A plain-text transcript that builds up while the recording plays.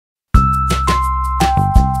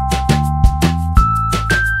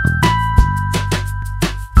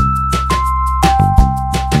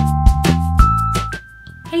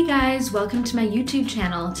friends, welcome to my YouTube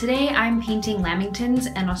channel. Today I'm painting lamingtons,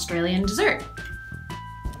 an Australian dessert.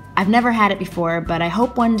 I've never had it before, but I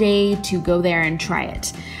hope one day to go there and try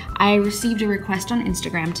it. I received a request on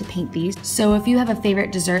Instagram to paint these, so if you have a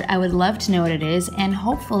favorite dessert, I would love to know what it is and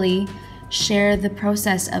hopefully share the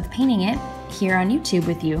process of painting it here on YouTube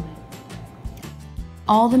with you.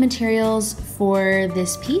 All the materials for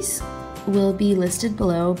this piece will be listed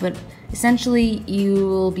below, but essentially you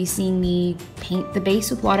will be seeing me paint the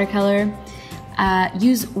base with watercolor,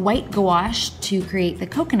 use white gouache to create the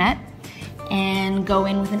coconut, and go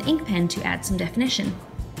in with an ink pen to add some definition.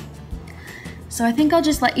 So I think I'll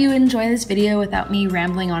just let you enjoy this video without me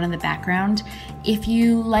rambling on in the background. If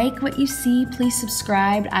you like what you see, please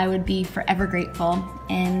subscribe. I would be forever grateful,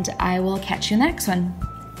 and I will catch you in the next one.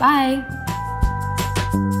 Bye!